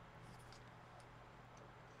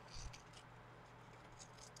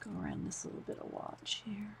 Go around this little bit of watch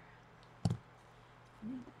here. I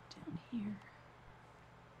need that down here.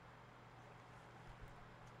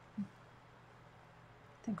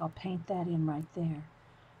 I think I'll paint that in right there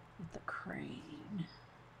with the crane.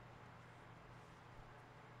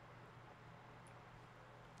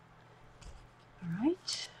 All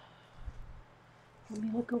right. Let me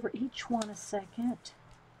look over each one a second.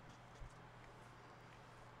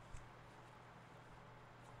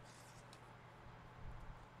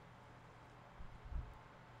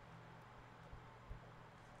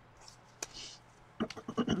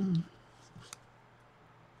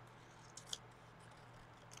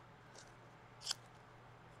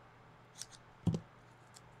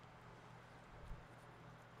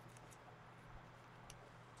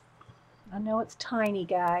 I know it's tiny,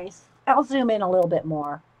 guys. I'll zoom in a little bit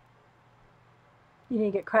more. You need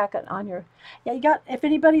to get cracking on your... Yeah, you got... If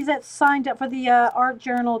anybody's that signed up for the Art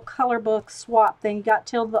Journal color book swap thing, you got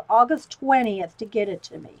till the August 20th to get it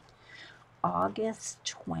to me. August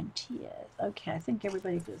 20th. Okay, I think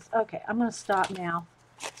everybody goes... Okay, I'm going to stop now.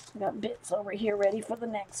 I got bits over here ready for the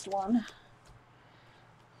next one.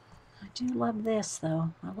 I do love this,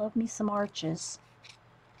 though. I love me some arches.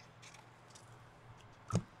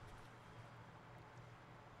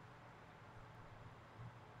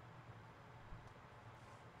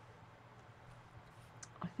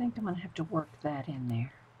 I think I'm going to have to work that in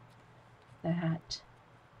there. That,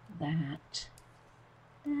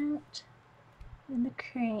 and the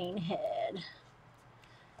crane head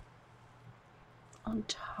on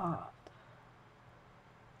top.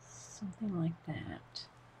 Something like that.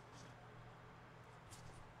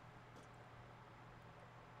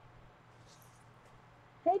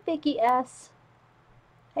 Hey, Vicky S.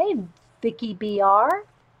 Hey, Vicky BR.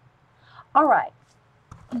 All right.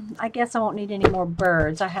 I guess I won't need any more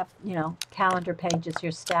birds. I have, calendar pages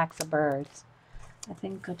here, stacks of birds. I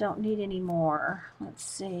think I don't need any more. Let's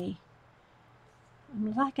see.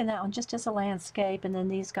 I'm liking that one just as a landscape, and then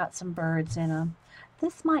these got some birds in them.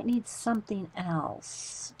 This might need something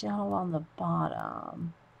else down along the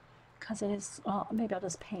bottom, because it is, well, maybe I'll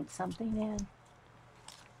just paint something in.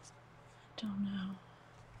 Don't know.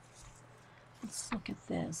 Let's look at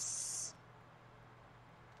this.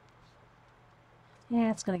 Yeah,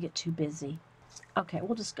 it's going to get too busy. Okay,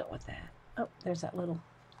 we'll just go with that. Oh, there's that little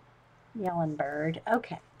yelling bird.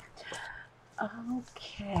 Okay.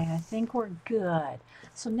 Okay, I think we're good.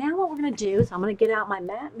 So now what we're going to do is I'm going to get out my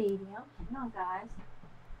matte medium. Hang on, guys.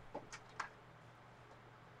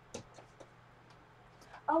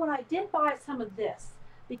 Oh, and I did buy some of this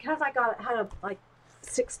because I had a like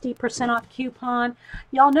 60% off coupon.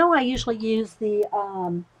 Y'all know I usually use the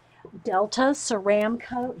Delta Ceram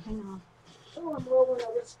Coat. Hang on. Oh, I'm rolling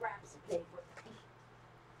over scraps of paper.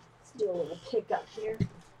 Let's do a little pickup here.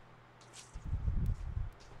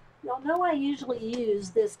 Y'all know I usually use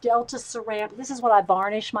this Delta Ceram. This is what I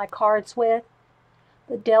varnish my cards with.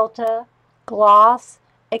 The Delta Gloss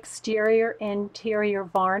Exterior Interior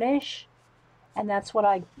Varnish. And that's what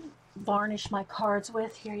I varnish my cards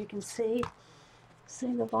with. Here you can see.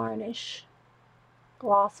 See the varnish.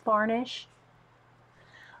 Gloss varnish.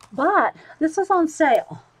 But this is on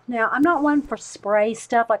sale. Now, I'm not one for spray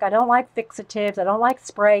stuff. Like, I don't like fixatives. I don't like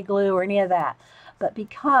spray glue or any of that. But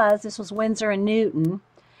because this was Winsor & Newton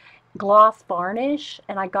gloss varnish,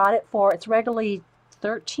 and I got it for, it's regularly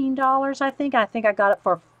 $13, I think. I think I got it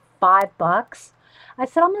for $5. I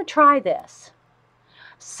said, I'm going to try this.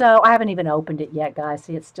 So I haven't even opened it yet, guys.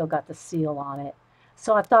 See, it's still got the seal on it.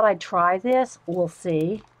 So I thought I'd try this. We'll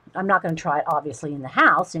see. I'm not going to try it, obviously, in the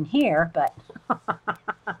house, in here, but...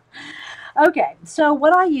 Okay, so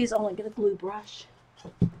what I use, oh, I get a glue brush.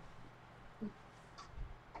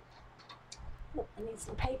 Oh, I need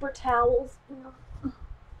some paper towels.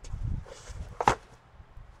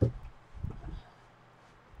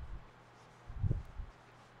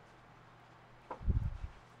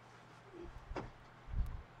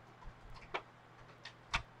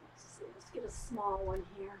 Let's get a small one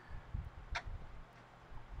here.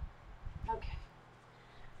 Okay.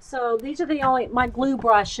 So these are the only, my glue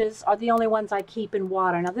brushes are the only ones I keep in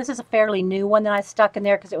water. Now this is a fairly new one that I stuck in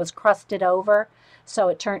there because it was crusted over. So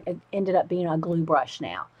it ended up being a glue brush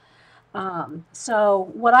now.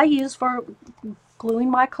 So what I use for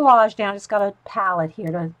gluing my collage down, just got a palette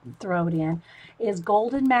here to throw it in, is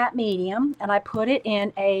Golden Matte Medium. And I put it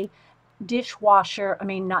in a dish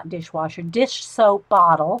soap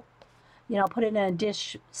bottle. You know, put it in a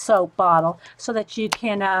dish soap bottle so that you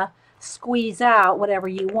can squeeze out whatever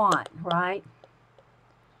you want, right?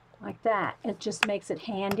 Like that. It just makes it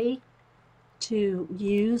handy to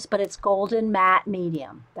use, but it's Golden Matte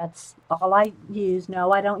Medium. That's all I use.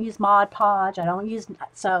 No, I don't use Mod Podge. I don't use,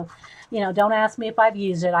 so, you know, don't ask me if I've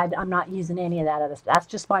used it. I'm not using any of that other stuff. That's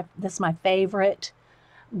just this is my favorite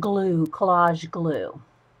glue, collage glue.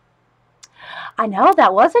 I know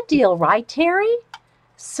that was a deal, right, Terry?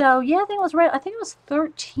 So, yeah, I think it was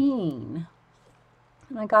 13.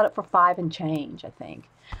 And I got it for 5 and change, I think.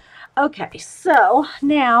 Okay, so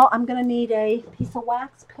now I'm going to need a piece of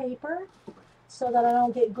wax paper so that I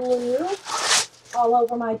don't get glue all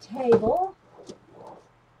over my table.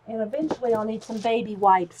 And eventually I'll need some baby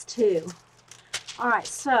wipes too. All right,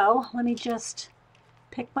 so let me just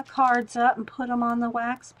pick my cards up and put them on the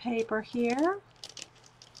wax paper here.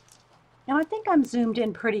 And I think I'm zoomed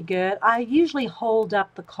in pretty good. I usually hold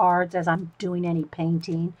up the cards as I'm doing any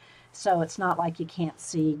painting, so it's not like you can't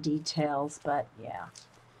see details, but yeah.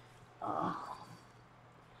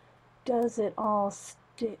 Does it all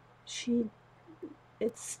stick?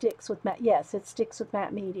 It sticks with matte. Yes, it sticks with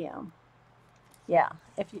matte medium. Yeah,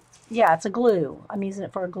 yeah, it's a glue. I'm using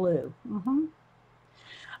it for a glue.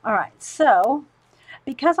 All right, so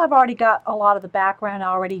because I've already got a lot of the background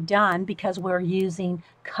already done, because we're using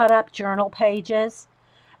cut up journal pages,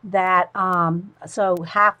 that so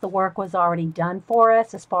half the work was already done for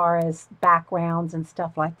us as far as backgrounds and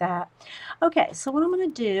stuff like that. Okay, so what I'm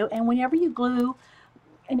going to do, and whenever you glue,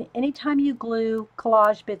 anytime you glue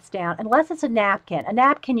collage bits down, unless it's a napkin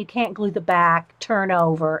you can't glue the back, turn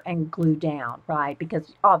over, and glue down, right?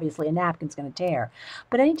 Because obviously a napkin's going to tear.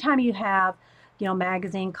 But anytime you have, you know,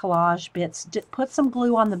 magazine collage bits, just put some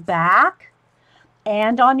glue on the back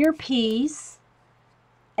and on your piece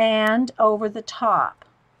and over the top.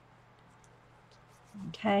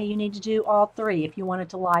 Okay, you need to do all three if you want it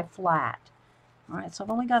to lie flat. All right, so I've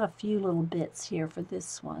only got a few little bits here for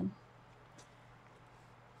this one.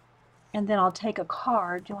 And then I'll take a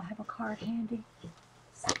card. Do I have a card handy?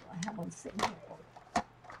 So I have one sitting here.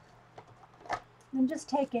 I'm just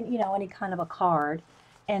taking, you know, any kind of a card,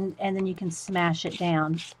 and then you can smash it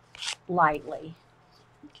down lightly.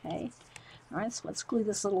 Okay. All right, so let's glue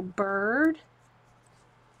this little bird.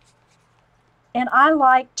 And I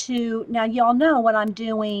like to, now y'all know when I'm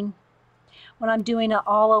doing an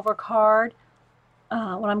all over card,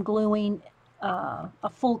 when I'm gluing a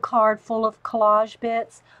full card full of collage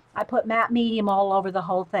bits, I put matte medium all over the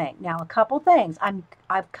whole thing. Now a couple things,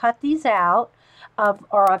 I've cut these out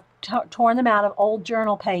or I've torn them out of old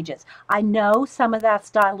journal pages. I know some of that's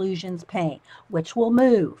Dylusions paint, which will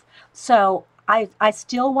move. So I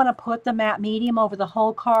still want to put the matte medium over the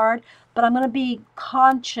whole card, but I'm going to be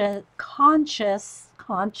conscious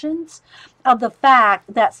of the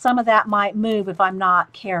fact that some of that might move if I'm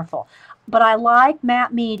not careful. But I like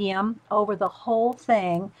matte medium over the whole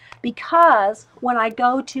thing because when I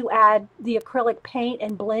go to add the acrylic paint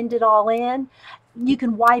and blend it all in, you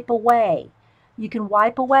can wipe away. You can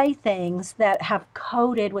wipe away things that have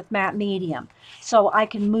coated with matte medium. So I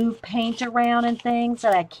can move paint around and things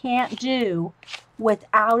that I can't do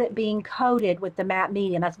without it being coated with the matte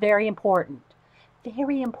medium. That's very important.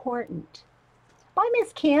 Very important. Bye,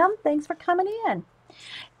 Miss Kim. Thanks for coming in.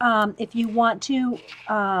 If you want to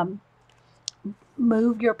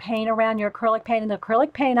move your paint around, your acrylic paint. And the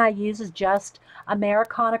acrylic paint I use is just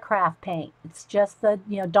Americana craft paint. It's just the,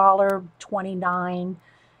 you know, $1.29,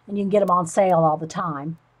 and you can get them on sale all the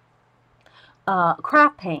time.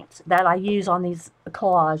 Craft paints that I use on these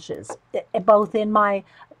collages, both in my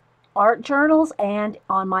art journals and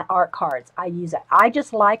on my art cards. I use it. I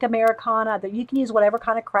just like Americana. You can use whatever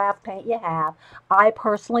kind of craft paint you have. I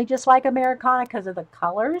personally just like Americana because of the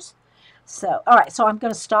colors. So, all right, so I'm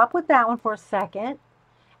going to stop with that one for a second.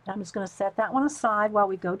 I'm just going to set that one aside while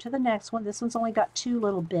we go to the next one. This one's only got 2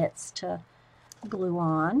 little bits to glue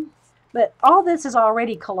on. But all this is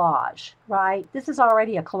already collage, right? This is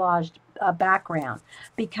already a collage background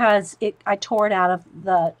because I tore it out of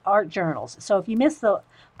the art journals. So if you missed the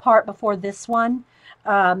part before this one,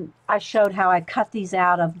 I showed how I cut these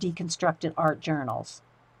out of deconstructed art journals.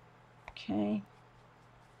 Okay.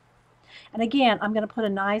 And again, I'm going to put a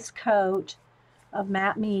nice coat of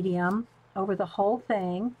matte medium over the whole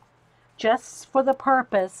thing, just for the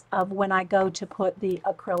purpose of when I go to put the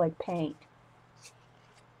acrylic paint.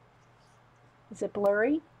 Is it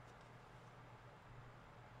blurry?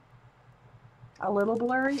 A little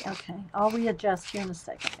blurry? Okay, I'll readjust here in a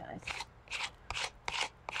second, guys.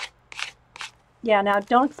 Yeah, now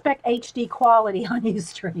don't expect HD quality on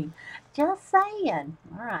Ustream. Just saying.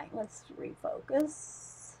 All right, let's refocus.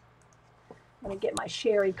 I'm going to get my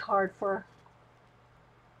Sherry card for...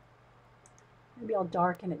 Maybe I'll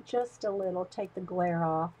darken it just a little, take the glare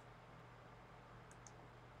off.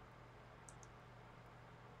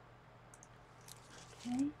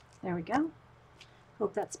 Okay, there we go.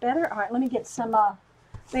 Hope that's better. All right, let me get some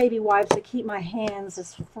baby wipes to keep my hands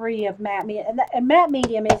as free of matte medium. And matte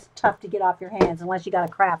medium is tough to get off your hands unless you got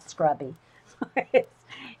a craft scrubby.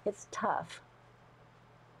 It's tough.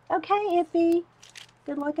 Okay, Iffy.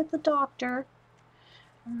 Good luck at the doctor.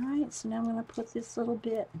 All right, so now I'm going to put this little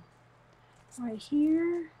bit right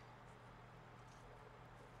here.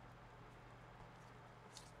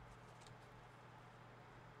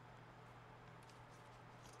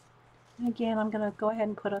 And again, I'm going to go ahead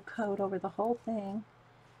and put a coat over the whole thing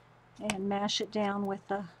and mash it down with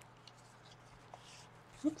the,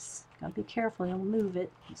 oops, gotta be careful, you'll move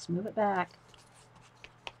it. Let's move it back.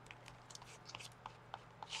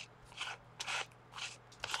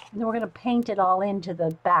 And then we're going to paint it all into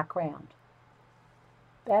the background.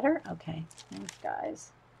 Better? Okay, thanks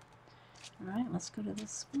guys. All right, let's go to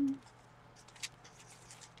this one.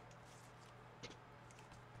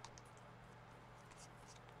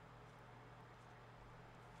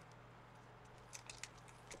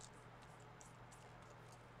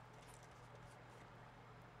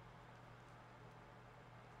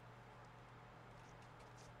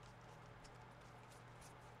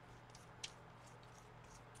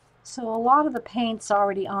 So a lot of the paint's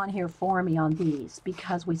already on here for me on these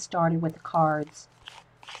because we started with the cards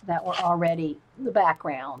that were already the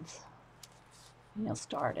backgrounds, you know,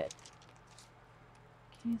 started.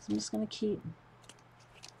 Okay, so I'm just going to keep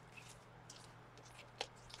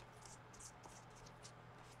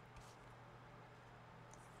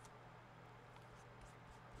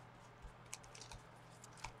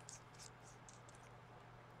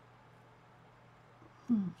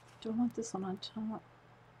do I want this one on top?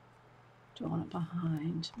 Do I want it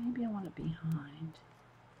behind? Maybe I want it behind.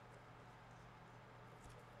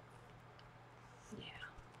 Yeah.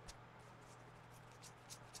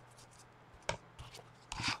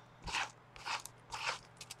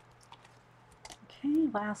 Okay,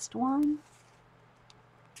 last one.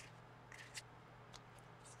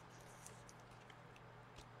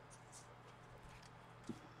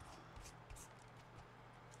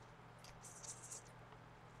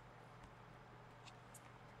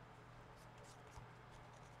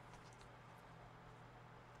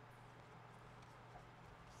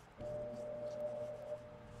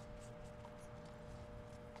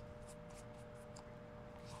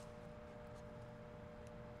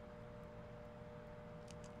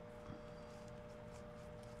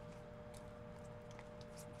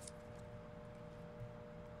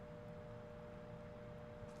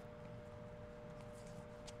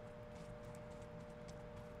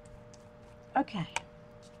 Okay.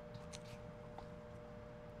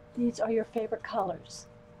 These are your favorite colors.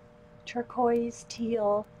 Turquoise,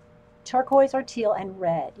 teal, turquoise or teal, and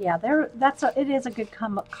red. Yeah, it is a good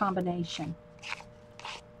combination.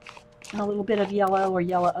 And a little bit of yellow or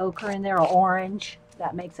yellow ochre in there, or orange.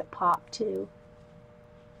 That makes it pop too.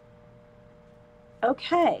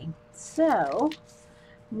 Okay, so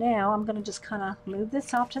now I'm going to just kind of move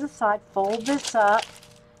this off to the side, fold this up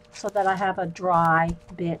so that I have a dry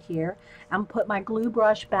bit here. I'm put my glue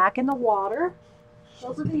brush back in the water.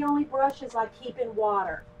 Those are the only brushes I keep in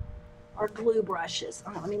water. our glue brushes.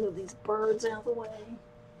 All right, let me move these birds out of the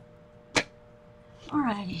way.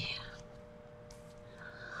 Alrighty.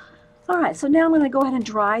 Alright, so now I'm going to go ahead and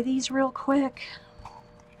dry these real quick.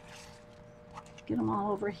 Get them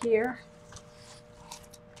all over here.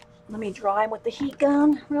 Let me dry them with the heat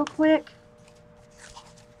gun real quick.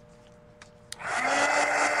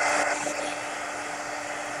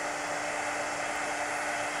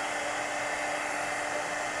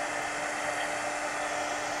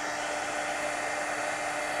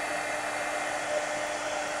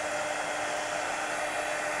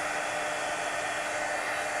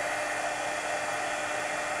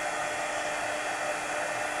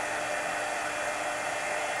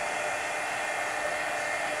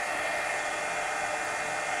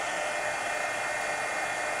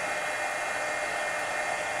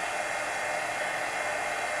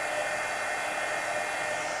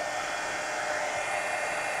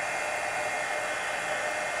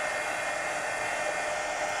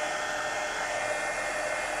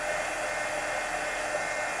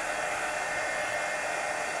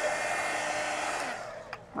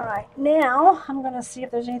 Alright, now I'm going to see if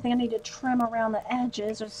there's anything I need to trim around the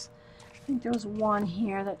edges. I think there was one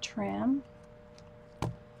here that trim.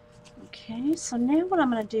 Okay, so now what I'm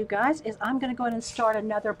going to do, guys, is I'm going to go ahead and start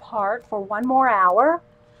another part for 1 more hour.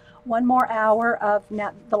 1 more hour of,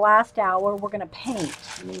 now the last hour, we're going to paint.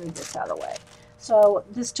 Let me move this out of the way. So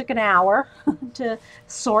this took an hour to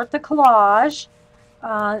sort the collage,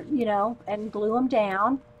 you know, and glue them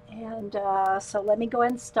down. And so let me go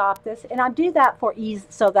ahead and stop this. And I do that for ease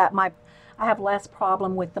so that I have less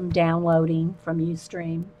problem with them downloading from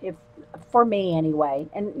Ustream, for me anyway.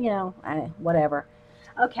 And you know, whatever.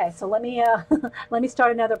 Okay, so let me let me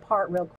start another part real quick.